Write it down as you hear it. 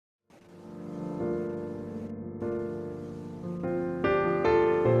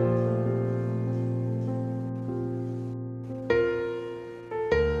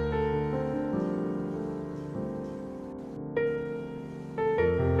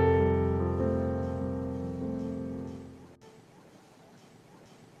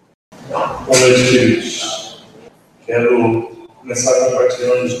Boa noite, queridos. Quero começar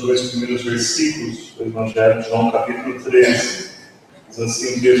compartilhando os dois primeiros versículos do Evangelho de João, capítulo 13. Diz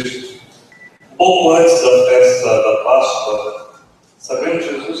assim o texto: pouco antes da festa da Páscoa, sabendo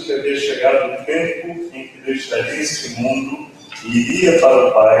Jesus que havia chegado o tempo em que deixaria este mundo e iria para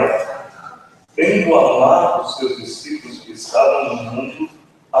o Pai, tendo amado os seus discípulos que estavam no mundo,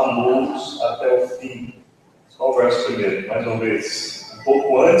 amou-os até o fim. Só o verso primeiro, mais uma vez. Um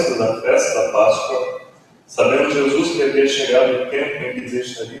pouco antes da festa da Páscoa, sabendo Jesus que havia chegado o tempo em que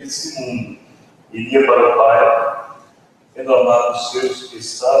deixaria esse mundo e iria para o Pai, tendo amado os seus que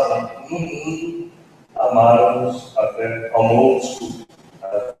estavam no mundo, amou-os até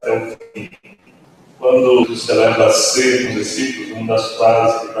o fim. Quando se celebra a ceia com os discípulos, uma das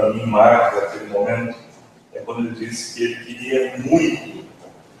frases que para mim marca aquele momento é quando ele disse que ele queria muito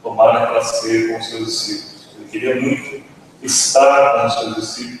tomar aquela ceia com os seus discípulos. Ele queria muito estar com os seus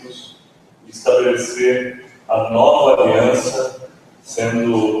discípulos e estabelecer a nova aliança,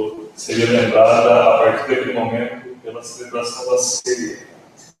 seria lembrada a partir daquele momento pela celebração da ceia.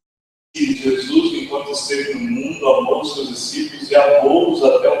 E Jesus, enquanto esteve no mundo, amou os seus discípulos e amou-os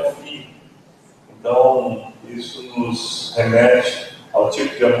até o fim. Então, isso nos remete ao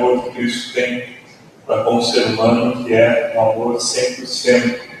tipo de amor que Cristo tem para com o ser humano, que é um amor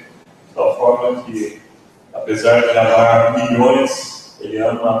 100%. De tal forma que, apesar de amar milhões, Ele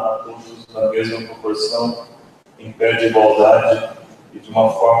ama a todos na mesma proporção, em pé de igualdade e de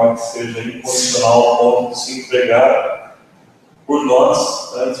uma forma que seja incondicional ao ponto de se entregar por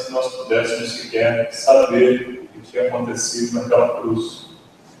nós, antes que nós pudéssemos sequer saber o que tinha acontecido naquela cruz.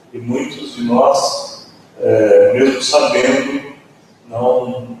 E muitos de nós, mesmo sabendo,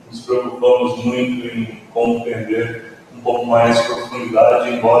 não nos preocupamos muito em compreender um pouco mais de profundidade,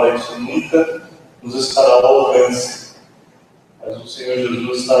 embora isso nunca nos estará ao alcance. Mas o Senhor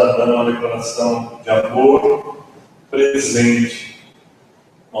Jesus está dando uma declaração de amor presente,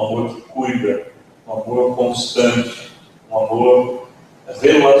 um amor que cuida, um amor constante, um amor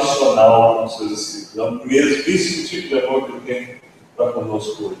relacional com os seus discípulos. É o mesmo tipo de amor que Ele tem para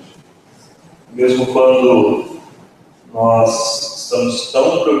conosco hoje. Mesmo quando nós estamos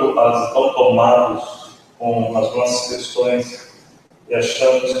tão preocupados, tão tomados com as nossas questões e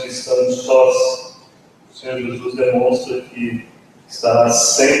achamos que estamos sós, o Senhor Jesus demonstra que estará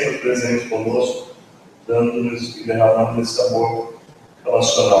sempre presente conosco, dando-nos e derramando esse amor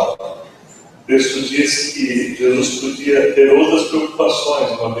relacional. O texto diz que Jesus podia ter outras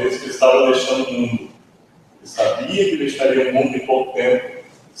preocupações, uma vez que ele estava deixando o mundo. Ele sabia que deixaria o mundo em pouco tempo,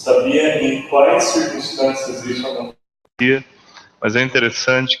 sabia em quais circunstâncias isso acontecia, mas é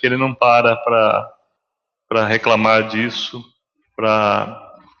interessante que ele não para reclamar disso,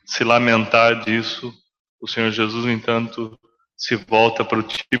 para se lamentar disso. O Senhor Jesus, no entanto, se volta para o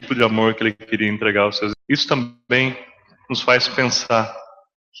tipo de amor que ele queria entregar aos seus. Isso também nos faz pensar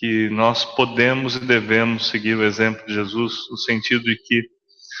que nós podemos e devemos seguir o exemplo de Jesus, no sentido de que,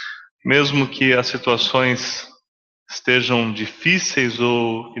 mesmo que as situações estejam difíceis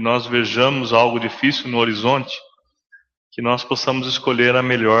ou que nós vejamos algo difícil no horizonte, que nós possamos escolher a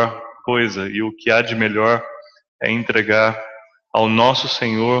melhor coisa, e o que há de melhor é entregar ao nosso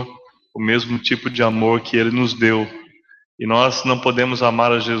Senhor o mesmo tipo de amor que Ele nos deu. E nós não podemos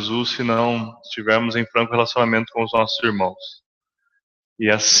amar a Jesus se não estivermos em franco relacionamento com os nossos irmãos. E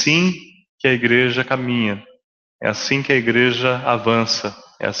é assim que a igreja caminha, é assim que a igreja avança,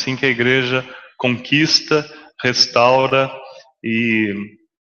 é assim que a igreja conquista, restaura e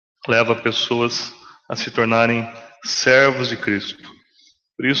leva pessoas a se tornarem servos de Cristo.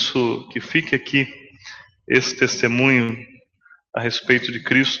 Por isso que fique aqui esse testemunho a respeito de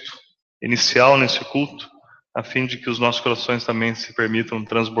Cristo, inicial nesse culto, a fim de que os nossos corações também se permitam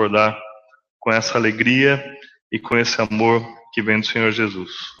transbordar com essa alegria e com esse amor que vem do Senhor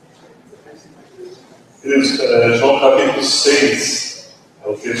Jesus. Queridos, João capítulo 6 é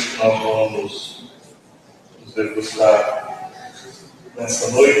o texto que nós vamos nos degustar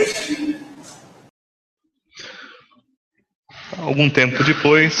nessa noite. Algum tempo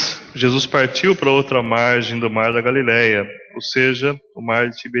depois, Jesus partiu para outra margem do mar da Galileia, ou seja, o mar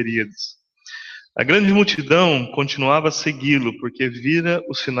de Tiberíades. A grande multidão continuava a segui-lo, porque vira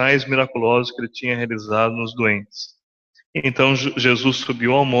os sinais miraculosos que ele tinha realizado nos doentes. Então Jesus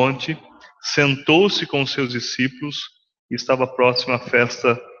subiu ao monte, sentou-se com os seus discípulos e estava próximo à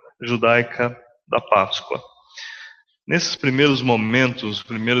festa judaica da Páscoa. Nesses primeiros momentos, os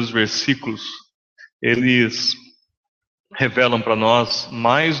primeiros versículos, eles revelam para nós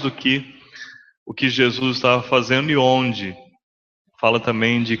mais do que o que Jesus estava fazendo e onde. Fala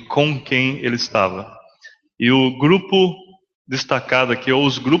também de com quem ele estava. E o grupo destacado aqui, ou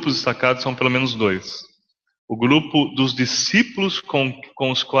os grupos destacados, são pelo menos dois. O grupo dos discípulos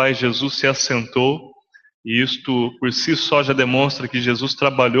com os quais Jesus se assentou, e isto por si só já demonstra que Jesus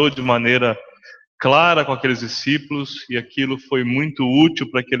trabalhou de maneira clara com aqueles discípulos, e aquilo foi muito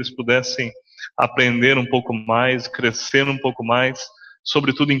útil para que eles pudessem aprender um pouco mais, crescer um pouco mais,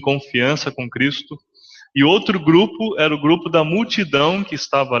 sobretudo em confiança com Cristo. E outro grupo era o grupo da multidão que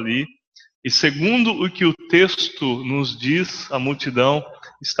estava ali, e segundo o que o texto nos diz, a multidão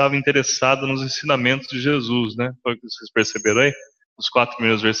estava interessada nos ensinamentos de Jesus, né? Foi o que vocês perceberam aí, nos 4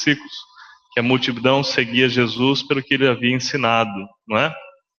 primeiros versículos, que a multidão seguia Jesus pelo que ele havia ensinado, não é?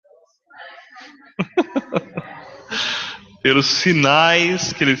 Pelos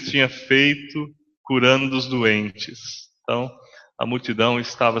sinais que ele tinha feito curando os doentes. Então, a multidão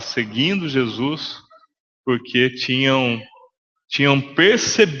estava seguindo Jesus porque tinham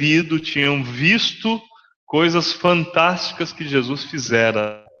percebido, tinham visto coisas fantásticas que Jesus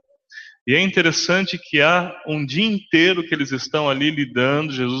fizera. E é interessante que há um dia inteiro que eles estão ali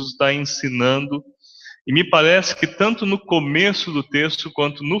lidando, Jesus está ensinando, e me parece que tanto no começo do texto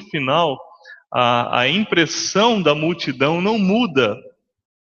quanto no final, a impressão da multidão não muda.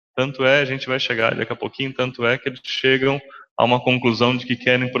 Tanto é, a gente vai chegar daqui a pouquinho, tanto é que eles chegam a uma conclusão de que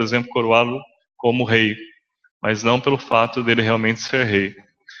querem, por exemplo, coroá-lo como rei, mas não pelo fato dele realmente ser rei.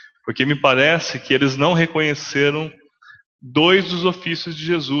 Porque me parece que eles não reconheceram dois dos ofícios de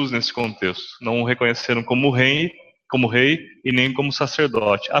Jesus nesse contexto. Não o reconheceram como rei e nem como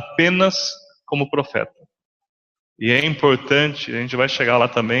sacerdote, apenas como profeta. E é importante, a gente vai chegar lá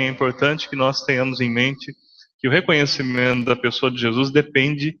também, é importante que nós tenhamos em mente que o reconhecimento da pessoa de Jesus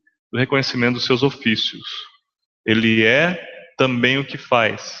depende do reconhecimento dos seus ofícios. Ele é também o que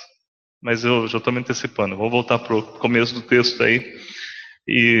faz. Mas eu já estou me antecipando, vou voltar para o começo do texto aí.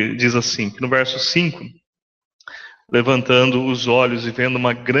 E diz assim, que no verso 5, levantando os olhos e vendo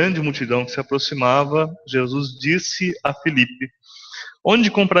uma grande multidão que se aproximava, Jesus disse a Filipe: onde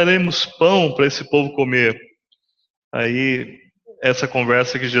compraremos pão para esse povo comer? Aí, essa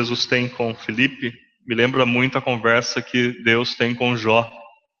conversa que Jesus tem com Filipe me lembra muito a conversa que Deus tem com Jó,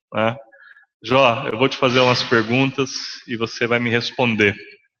 né? Jó, eu vou te fazer umas perguntas e você vai me responder.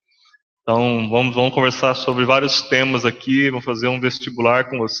 Então, vamos conversar sobre vários temas aqui, vou fazer um vestibular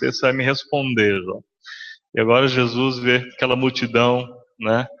com você vai me responder, Jó. E agora Jesus vê aquela multidão,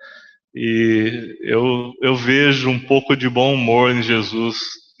 né? E eu vejo um pouco de bom humor em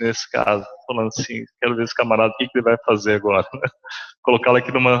Jesus nesse caso, falando assim, quero ver esse camarada, o que ele vai fazer agora? Colocá-lo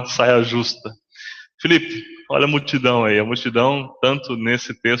aqui numa saia justa. Felipe, olha a multidão aí. A multidão, tanto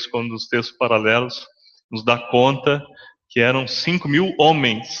nesse texto quanto nos textos paralelos, nos dá conta que eram 5.000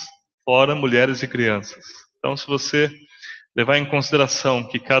 homens, fora mulheres e crianças. Então, se você levar em consideração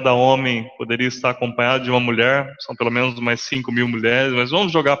que cada homem poderia estar acompanhado de uma mulher, são pelo menos mais 5.000 mulheres, mas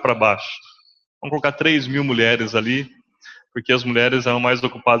vamos jogar para baixo. Vamos colocar 3.000 mulheres ali, porque as mulheres eram mais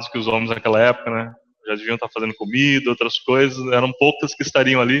ocupadas que os homens naquela época, né? Já deviam estar fazendo comida, outras coisas, eram poucas que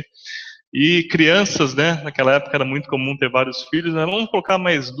estariam ali. E crianças, né? Naquela época era muito comum ter vários filhos, né? Vamos colocar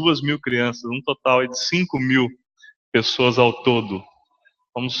mais 2.000 crianças, um total de 5.000 pessoas ao todo.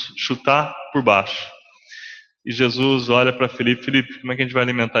 Vamos chutar por baixo. E Jesus olha para Filipe, como é que a gente vai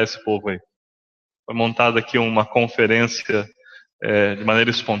alimentar esse povo aí? Foi montada aqui uma conferência de maneira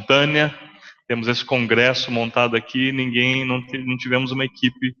espontânea, temos esse congresso montado aqui, não tivemos uma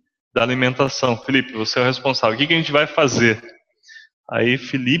equipe da alimentação. Filipe, você é o responsável, o que a gente vai fazer? Aí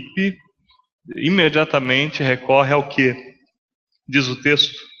Filipe imediatamente recorre ao quê? Diz o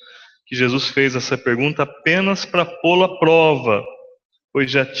texto que Jesus fez essa pergunta apenas para pô-la à prova, pois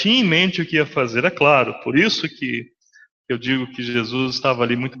já tinha em mente o que ia fazer, é claro. Por isso que eu digo que Jesus estava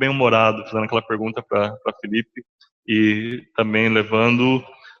ali muito bem humorado, fazendo aquela pergunta para Filipe e também levando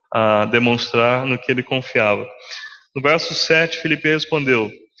a demonstrar no que ele confiava. No verso 7, Filipe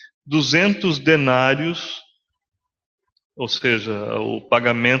respondeu: 200 denários, ou seja, o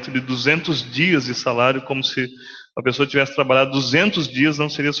pagamento de 200 dias de salário, como se a pessoa tivesse trabalhado 200 dias, não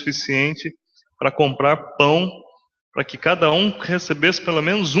seria suficiente para comprar pão, para que cada um recebesse pelo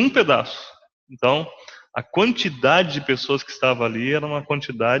menos um pedaço. Então, a quantidade de pessoas que estava ali era uma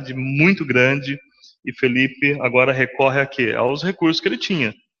quantidade muito grande, e Felipe agora recorre a quê? Aos recursos que ele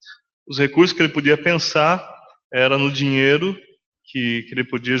tinha. Os recursos que ele podia pensar era no dinheiro que ele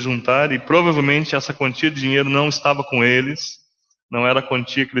podia juntar, e provavelmente essa quantia de dinheiro não estava com eles, não era a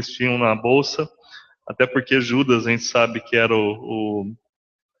quantia que eles tinham na bolsa, até porque Judas, a gente sabe que era o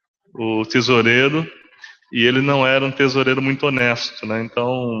tesoureiro, e ele não era um tesoureiro muito honesto, né?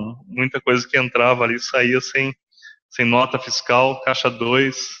 Então, muita coisa que entrava ali saía sem nota fiscal, caixa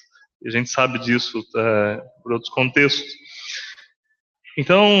 2, e a gente sabe disso por outros contextos.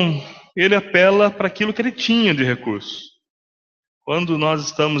 Então, ele apela para aquilo que ele tinha de recurso. Quando nós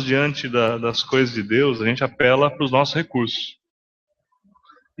estamos diante das coisas de Deus, a gente apela para os nossos recursos.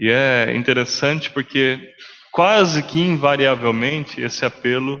 E é interessante porque quase que invariavelmente esse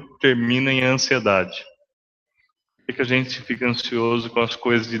apelo termina em ansiedade. Por que a gente fica ansioso com as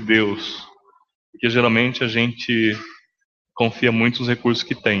coisas de Deus? Porque geralmente a gente confia muito nos recursos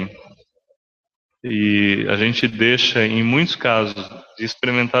que tem. E a gente deixa, em muitos casos, de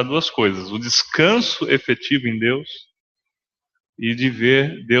experimentar duas coisas: o descanso efetivo em Deus e de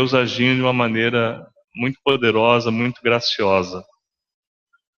ver Deus agindo de uma maneira muito poderosa, muito graciosa.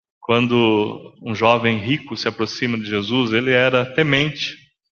 Quando um jovem rico se aproxima de Jesus, ele era temente.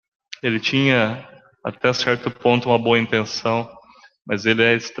 Ele tinha, até certo ponto, uma boa intenção, mas ele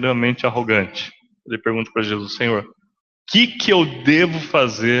é extremamente arrogante. Ele pergunta para Jesus: Senhor, o que eu devo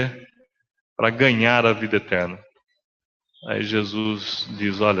fazer para ganhar a vida eterna? Aí Jesus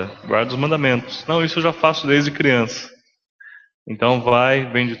diz: olha, guarda os mandamentos. Não, isso eu já faço desde criança. Então vai,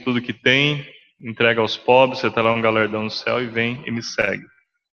 vende tudo que tem, entrega aos pobres, você terá um galardão no céu, e vem e me segue.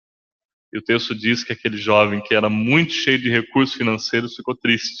 E o texto diz que aquele jovem, que era muito cheio de recursos financeiros, ficou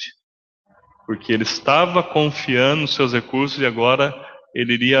triste, porque ele estava confiando nos seus recursos e agora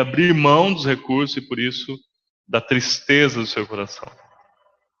ele iria abrir mão dos recursos e por isso da tristeza do seu coração.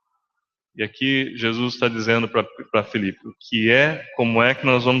 E aqui Jesus está dizendo para Filipe como é que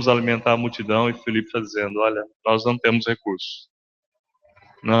nós vamos alimentar a multidão, e Filipe está dizendo: olha, nós não temos recursos,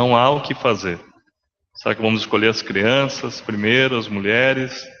 não há o que fazer. Será que vamos escolher as crianças primeiro, as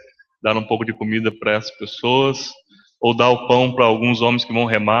mulheres, dar um pouco de comida para essas pessoas, ou dar o pão para alguns homens que vão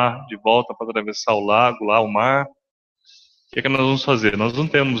remar de volta para atravessar o lago, lá o mar? O que é que nós vamos fazer? Nós não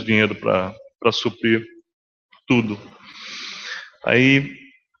temos dinheiro para suprir tudo. Aí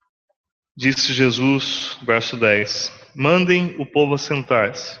disse Jesus, verso 10: mandem o povo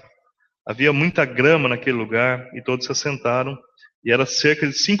assentar-se. Havia muita grama naquele lugar e todos se assentaram, e era cerca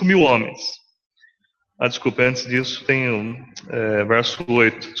de 5.000 homens. Desculpe, antes disso tem verso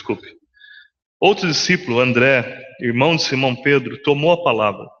 8, desculpe. Outro discípulo, André, irmão de Simão Pedro, tomou a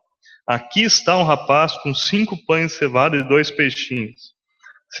palavra. Aqui está um rapaz com 5 pães cevados e 2 peixinhos.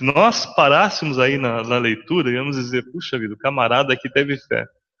 Se nós parássemos aí na leitura, íamos dizer: puxa vida, o camarada aqui teve fé.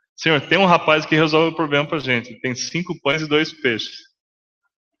 Senhor, tem um rapaz que resolve o problema para a gente. Tem 5 pães e 2 peixes.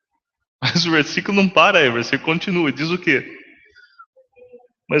 Mas o versículo não para aí, o versículo continua. Diz o quê?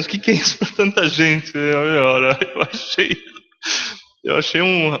 Mas o que é isso para tanta gente? Eu achei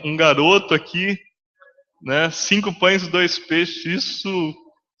um garoto aqui, né? 5 pães e 2 peixes. Isso,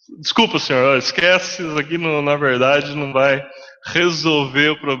 desculpa, senhor, esquece. Isso aqui, na verdade, não vai resolver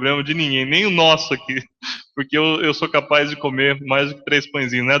o problema de ninguém, nem o nosso aqui, porque eu sou capaz de comer mais do que 3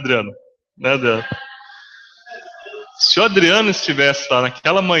 pãezinhos, né, Adriano? Né, Adriano? Se o Adriano estivesse lá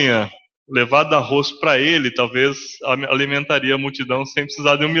naquela manhã, levado arroz para ele, talvez alimentaria a multidão sem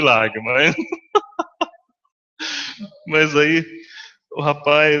precisar de um milagre, mas aí o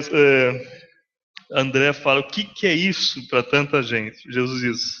rapaz André fala: o que é isso para tanta gente? Jesus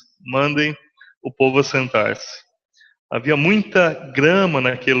diz: mandem o povo assentar-se. Havia muita grama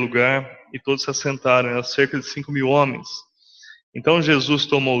naquele lugar e todos se assentaram, eram cerca de 5.000 homens. Então Jesus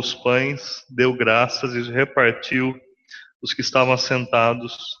tomou os pães, deu graças e repartiu os que estavam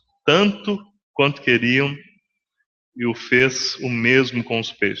assentados, tanto quanto queriam, e o fez o mesmo com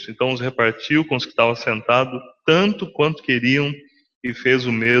os peixes. Então os repartiu com os que estavam sentados, tanto quanto queriam, e fez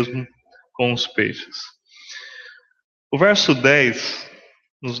o mesmo com os peixes. O verso 10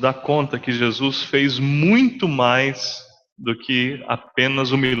 nos dá conta que Jesus fez muito mais do que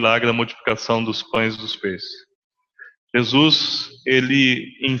apenas o milagre da multiplicação dos pães e dos peixes. Jesus,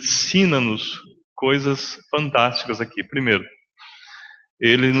 ele ensina-nos coisas fantásticas aqui. Primeiro,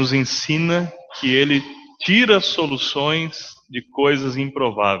 ele nos ensina que ele tira soluções de coisas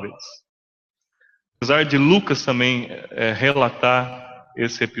improváveis. Apesar de Lucas também relatar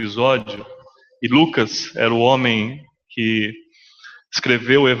esse episódio, e Lucas era o homem que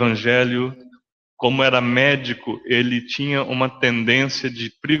escreveu o Evangelho, como era médico, ele tinha uma tendência de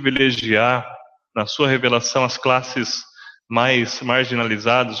privilegiar na sua revelação as classes mais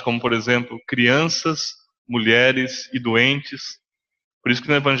marginalizadas, como por exemplo crianças, mulheres e doentes. Por isso que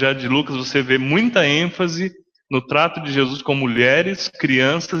no Evangelho de Lucas você vê muita ênfase no trato de Jesus com mulheres,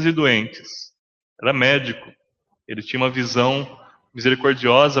 crianças e doentes. Era médico, ele tinha uma visão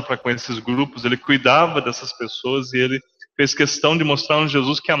misericordiosa para com esses grupos, ele cuidava dessas pessoas e ele fez questão de mostrar um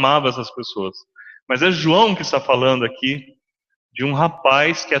Jesus que amava essas pessoas. Mas é João que está falando aqui de um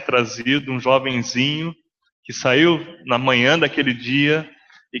rapaz que é trazido, um jovenzinho, que saiu na manhã daquele dia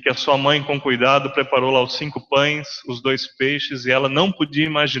e que a sua mãe, com cuidado, preparou lá os 5 pães, os 2 peixes, e ela não podia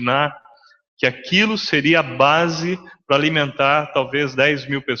imaginar que aquilo seria a base para alimentar talvez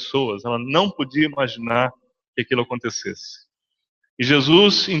 10.000 pessoas. Ela não podia imaginar que aquilo acontecesse. E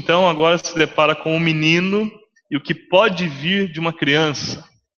Jesus, então, agora se depara com um menino e o que pode vir de uma criança.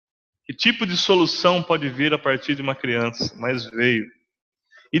 Que tipo de solução pode vir a partir de uma criança? Mas veio.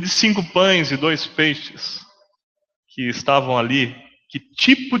 E de 5 pães e 2 peixes que estavam ali, que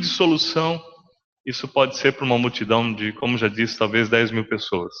tipo de solução isso pode ser para uma multidão de, como já disse, talvez 10.000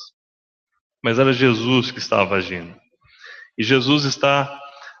 pessoas? Mas era Jesus que estava agindo. E Jesus está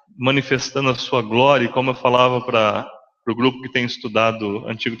manifestando a sua glória, e como eu falava para o grupo que tem estudado o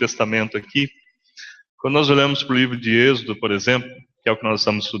Antigo Testamento aqui, quando nós olhamos para o livro de Êxodo, por exemplo, que é o que nós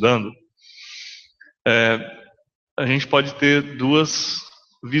estamos estudando, a gente pode ter 2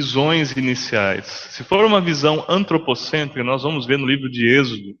 visões iniciais. Se for uma visão antropocêntrica, nós vamos ver no livro de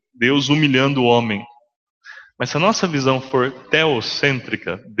Êxodo, Deus humilhando o homem. Mas se a nossa visão for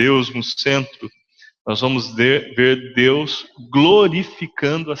teocêntrica, Deus no centro, nós vamos ver Deus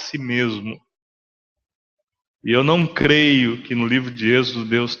glorificando a si mesmo. E eu não creio que no livro de Êxodo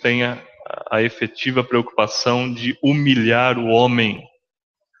Deus tenha a efetiva preocupação de humilhar o homem,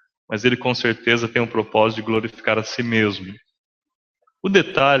 mas ele com certeza tem o propósito de glorificar a si mesmo. O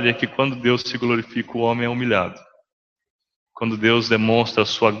detalhe é que quando Deus se glorifica, o homem é humilhado. Quando Deus demonstra a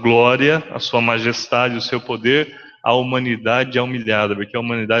sua glória, a sua majestade, o seu poder, a humanidade é humilhada, porque a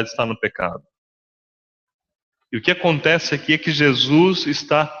humanidade está no pecado. E o que acontece aqui é que Jesus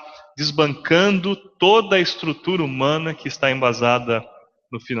está desbancando toda a estrutura humana que está embasada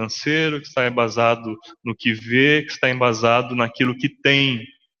no financeiro, que está embasado no que vê, que está embasado naquilo que tem.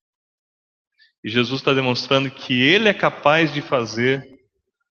 E Jesus está demonstrando que Ele é capaz de fazer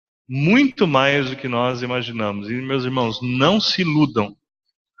muito mais do que nós imaginamos. E, meus irmãos, não se iludam.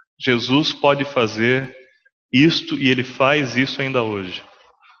 Jesus pode fazer isto e Ele faz isso ainda hoje.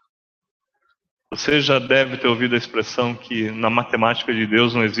 Você já deve ter ouvido a expressão que na matemática de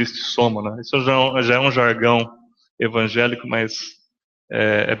Deus não existe soma, né? Isso já é um jargão evangélico, mas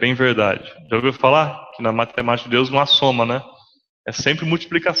é bem verdade. Já ouviu falar que na matemática de Deus não há soma, né? É sempre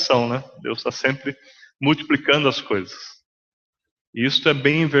multiplicação, né? Deus está sempre multiplicando as coisas. E isso é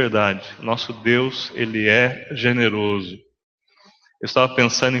bem verdade. Nosso Deus, Ele é generoso. Eu estava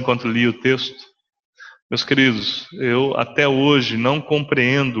pensando enquanto li o texto, meus queridos, eu até hoje não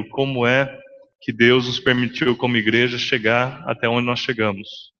compreendo como é que Deus nos permitiu como igreja chegar até onde nós chegamos.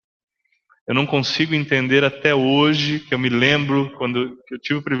 Eu não consigo entender até hoje, que eu me lembro quando eu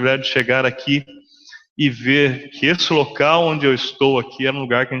tive o privilégio de chegar aqui e ver que esse local onde eu estou aqui era um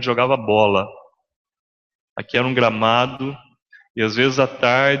lugar que a gente jogava bola. Aqui era um gramado, e às vezes à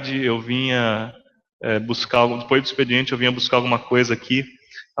tarde eu vinha buscar, depois do expediente eu vinha buscar alguma coisa aqui,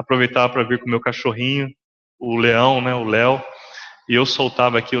 aproveitava para vir com o meu cachorrinho, o Leão, né, o Léo, e eu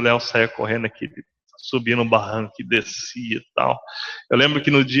soltava aqui, o Léo saia correndo aqui, subia no barranco, descia e tal. Eu lembro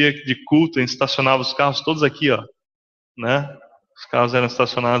que no dia de culto a gente estacionava os carros todos aqui, ó, né? Os carros eram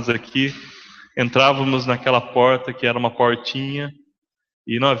estacionados aqui, entrávamos naquela porta que era uma portinha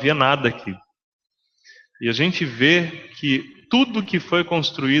e não havia nada aqui. E a gente vê que tudo que foi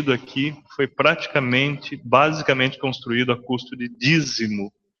construído aqui foi basicamente construído a custo de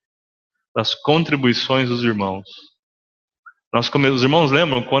dízimo das contribuições dos irmãos. Os irmãos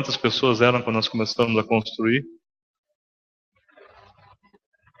lembram quantas pessoas eram quando nós começamos a construir?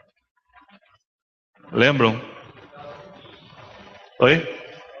 Lembram? Oi?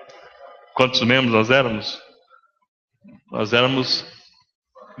 Quantos membros nós éramos? Nós éramos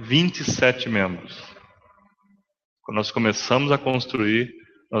 27 membros. Quando nós começamos a construir,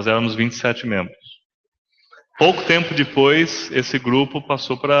 nós éramos 27 membros. Pouco tempo depois, esse grupo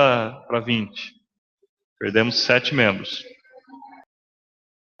passou para 20. Perdemos 7 membros.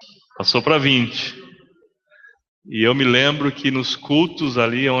 Passou para 20. E eu me lembro que nos cultos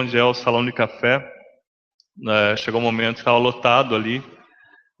ali, onde é o salão de café, chegou um momento que estava lotado ali.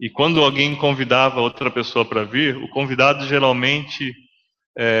 E quando alguém convidava outra pessoa para vir, o convidado geralmente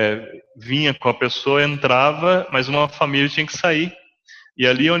vinha com a pessoa, entrava, mas uma família tinha que sair. E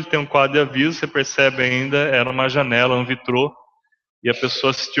ali onde tem um quadro de aviso, você percebe ainda, era uma janela, um vitrô, e a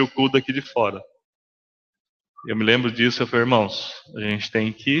pessoa assistia o culto daqui de fora. Eu me lembro disso, eu falei, irmãos, a gente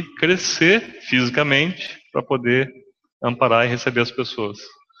tem que crescer fisicamente para poder amparar e receber as pessoas.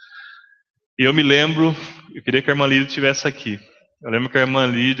 E eu me lembro, eu queria que a irmã Lídia estivesse aqui. Eu lembro que a irmã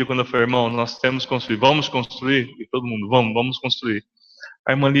Lídia, quando eu falei, irmão, nós temos que construir, vamos construir? E todo mundo, vamos construir.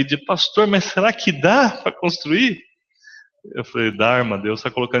 A irmã Lídia, pastor, mas será que dá para construir? Eu falei, dá, irmã, Deus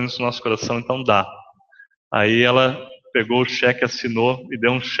está colocando isso no nosso coração, então dá. Aí ela pegou o cheque, assinou e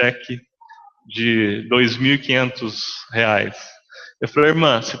deu um cheque de R$ 2.500. Eu falei,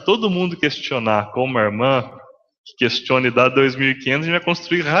 irmã, se todo mundo questionar como a irmã que questione e dá 2.500, a gente vai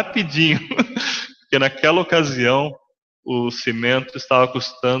construir rapidinho. Porque naquela ocasião o cimento estava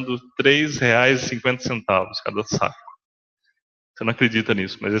custando R$ 3,50 cada saco. Você não acredita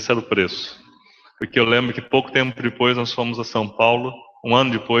nisso, mas esse era o preço. Porque eu lembro que pouco tempo depois nós fomos a São Paulo, um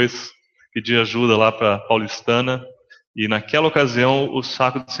ano depois, pedi ajuda lá para Paulistana, e naquela ocasião o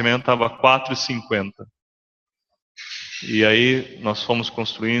saco de cimento estava R$ 4,50. E aí nós fomos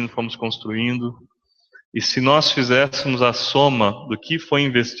construindo, e se nós fizéssemos a soma do que foi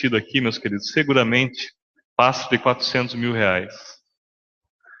investido aqui, meus queridos, seguramente passa de R$ 400 mil.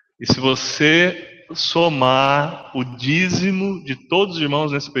 E se você somar o dízimo de todos os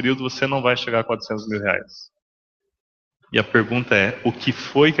irmãos nesse período, você não vai chegar a R$ 400 mil. E a pergunta é, o que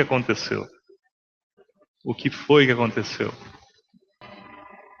foi que aconteceu? O que foi que aconteceu?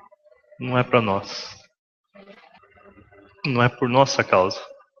 Não é para nós. Não é por nossa causa.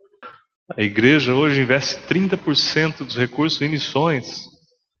 A igreja hoje investe 30% dos recursos em missões.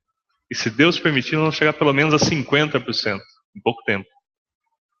 E se Deus permitir, nós vamos chegar pelo menos a 50% em pouco tempo.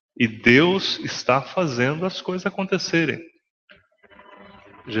 E Deus está fazendo as coisas acontecerem.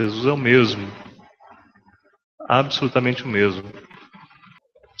 Jesus é o mesmo. Absolutamente o mesmo.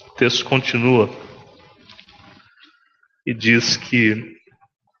 O texto continua e diz que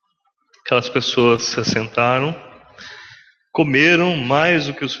aquelas pessoas se assentaram, comeram mais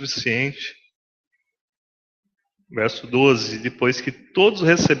do que o suficiente. Verso 12, depois que todos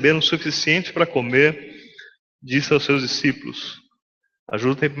receberam o suficiente para comer, disse aos seus discípulos,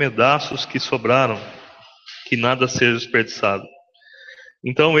 ajuntem pedaços que sobraram, que nada seja desperdiçado.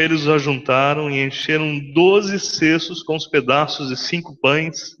 Então eles os ajuntaram e encheram 12 cestos com os pedaços de 5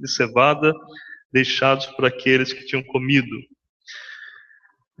 pães de cevada deixados por aqueles que tinham comido.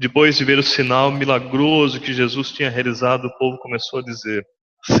 Depois de ver o sinal milagroso que Jesus tinha realizado, o povo começou a dizer,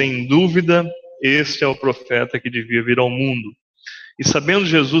 sem dúvida, este é o profeta que devia vir ao mundo. E sabendo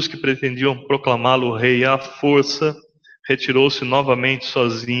Jesus que pretendiam proclamá-lo rei à força, retirou-se novamente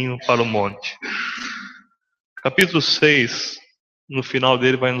sozinho para o monte. Capítulo 6, no final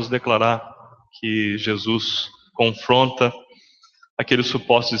dele vai nos declarar que Jesus confronta aqueles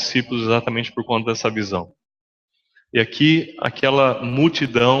supostos discípulos exatamente por conta dessa visão. E aqui aquela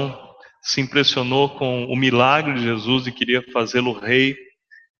multidão se impressionou com o milagre de Jesus e queria fazê-lo rei.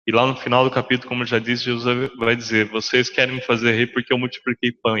 E lá no final do capítulo, como eu já disse, Jesus vai dizer, vocês querem me fazer rei porque eu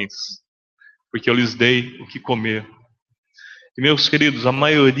multipliquei pães, porque eu lhes dei o que comer. E meus queridos, a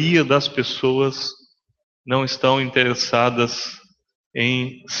maioria das pessoas não estão interessadas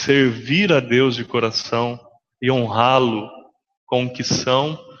em servir a Deus de coração e honrá-lo com o que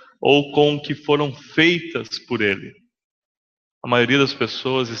são ou com o que foram feitas por Ele. A maioria das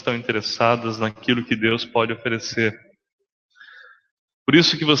pessoas estão interessadas naquilo que Deus pode oferecer. Por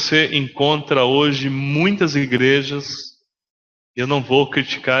isso que você encontra hoje muitas igrejas, e eu não vou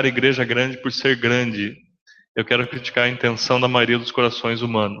criticar a igreja grande por ser grande, eu quero criticar a intenção da maioria dos corações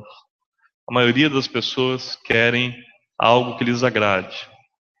humanos. A maioria das pessoas querem algo que lhes agrade,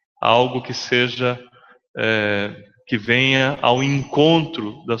 algo que seja, que venha ao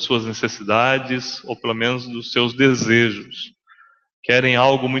encontro das suas necessidades, ou pelo menos dos seus desejos. Querem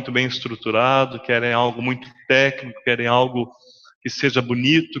algo muito bem estruturado, querem algo muito técnico, querem algo que seja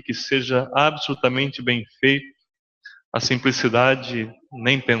bonito, que seja absolutamente bem feito. A simplicidade,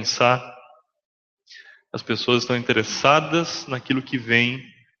 nem pensar. As pessoas estão interessadas naquilo que vem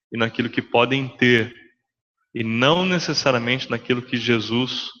e naquilo que podem ter, e não necessariamente naquilo que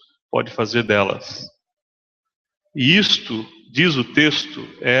Jesus pode fazer delas. E isto, diz o texto,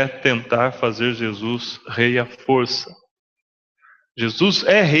 é tentar fazer Jesus rei à força. Jesus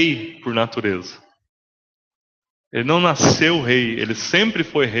é rei por natureza. Ele não nasceu rei, ele sempre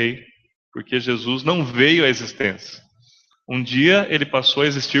foi rei, porque Jesus não veio à existência. Um dia ele passou a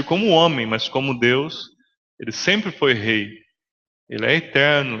existir como homem, mas como Deus, ele sempre foi rei. Ele é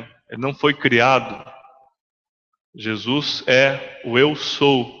eterno, ele não foi criado. Jesus é o eu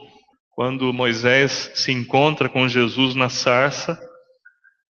sou. Quando Moisés se encontra com Jesus na sarça,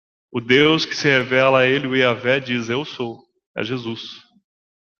 o Deus que se revela a ele, o Yahvé, diz, eu sou, é Jesus.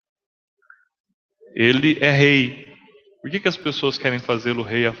 Ele é rei. Por que as pessoas querem fazê-lo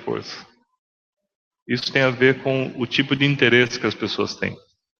rei à força? Isso tem a ver com o tipo de interesse que as pessoas têm.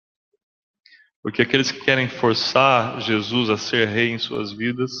 Porque aqueles que querem forçar Jesus a ser rei em suas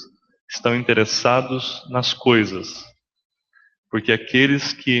vidas estão interessados nas coisas. Porque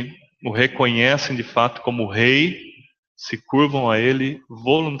aqueles que o reconhecem de fato como rei se curvam a ele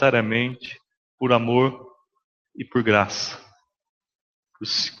voluntariamente por amor e por graça,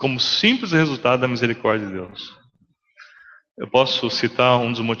 como simples resultado da misericórdia de Deus. Eu posso citar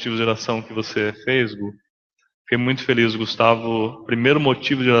um dos motivos de oração que você fez, Gu? Fiquei muito feliz, Gustavo. O primeiro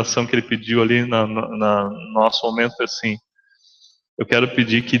motivo de oração que ele pediu ali no nosso momento foi assim: eu quero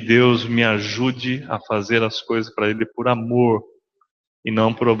pedir que Deus me ajude a fazer as coisas para Ele por amor e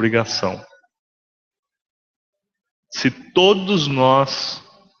não por obrigação. Se todos nós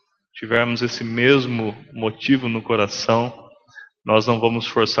tivermos esse mesmo motivo no coração, nós não vamos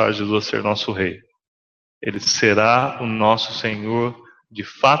forçar Jesus a ser nosso rei. Ele será o nosso Senhor de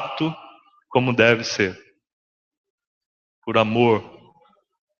fato, como deve ser. Por amor,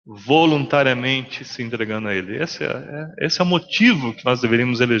 voluntariamente se entregando a Ele. Esse é o motivo que nós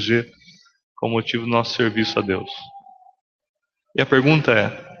deveríamos eleger como motivo do nosso serviço a Deus. E a pergunta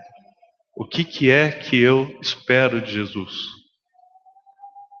é: o que é que eu espero de Jesus?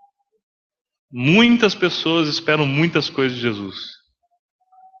 Muitas pessoas esperam muitas coisas de Jesus.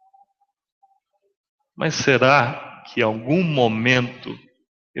 Mas será que em algum momento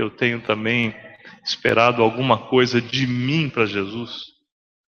eu tenho também esperado alguma coisa de mim para Jesus?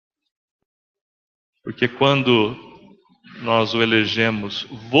 Porque quando nós o elegemos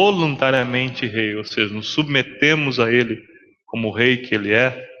voluntariamente rei, ou seja, nos submetemos a ele como o rei que ele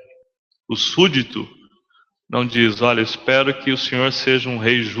é, o súdito não diz: olha, espero que o Senhor seja um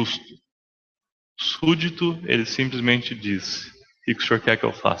rei justo. O súdito, ele simplesmente diz: o que o Senhor quer que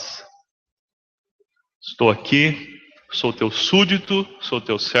eu faça? Estou aqui, sou teu súdito, sou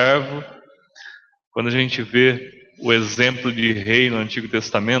teu servo. Quando a gente vê o exemplo de rei no Antigo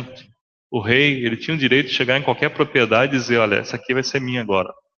Testamento, o rei, ele tinha o direito de chegar em qualquer propriedade e dizer: olha, essa aqui vai ser minha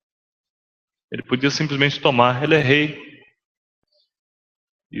agora. Ele podia simplesmente tomar, ele é rei.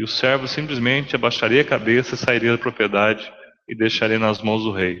 E o servo simplesmente abaixaria a cabeça, sairia da propriedade e deixaria nas mãos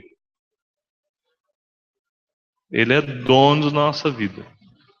do rei. Ele é dono da nossa vida.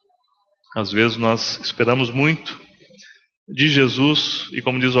 Às vezes nós esperamos muito de Jesus, e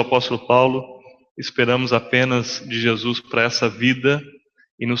como diz o apóstolo Paulo, esperamos apenas de Jesus para essa vida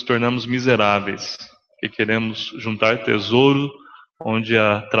e nos tornamos miseráveis, porque queremos juntar tesouro onde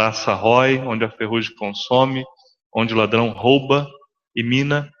a traça rói, onde a ferrugem consome, onde o ladrão rouba e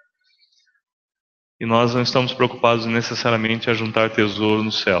mina, e nós não estamos preocupados necessariamente a juntar tesouro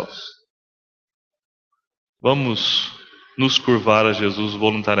nos céus. Vamos nos curvar a Jesus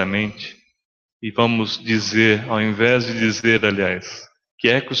voluntariamente e vamos dizer, ao invés de dizer, aliás, que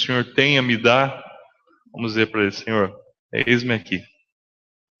é que o Senhor tem a me dar, vamos dizer para ele: Senhor, eis-me aqui,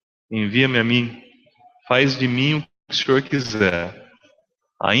 envia-me a mim, faz de mim o que o Senhor quiser,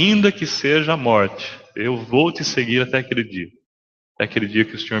 ainda que seja a morte, eu vou te seguir até aquele dia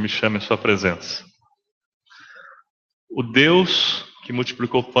que o Senhor me chame à sua presença. O Deus que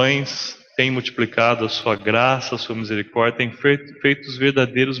multiplicou pães tem multiplicado a sua graça, a sua misericórdia, tem feito os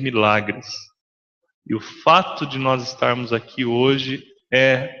verdadeiros milagres. E o fato de nós estarmos aqui hoje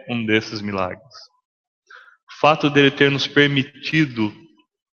é um desses milagres. O fato dele ter nos permitido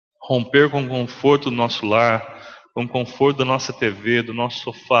romper com o conforto do nosso lar, com o conforto da nossa TV, do nosso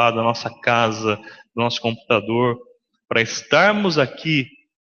sofá, da nossa casa, do nosso computador, para estarmos aqui,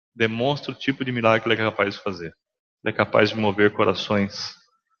 demonstra o tipo de milagre que ele é capaz de fazer. Ele é capaz de mover corações,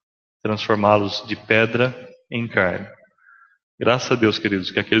 transformá-los de pedra em carne. Graças a Deus,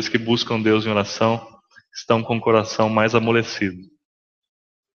 queridos, que aqueles que buscam Deus em oração estão com o coração mais amolecido.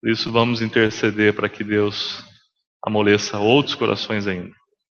 Por isso vamos interceder para que Deus amoleça outros corações ainda,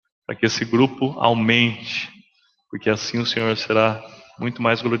 para que esse grupo aumente, porque assim o Senhor será muito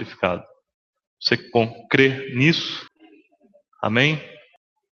mais glorificado. Você crê nisso? Amém?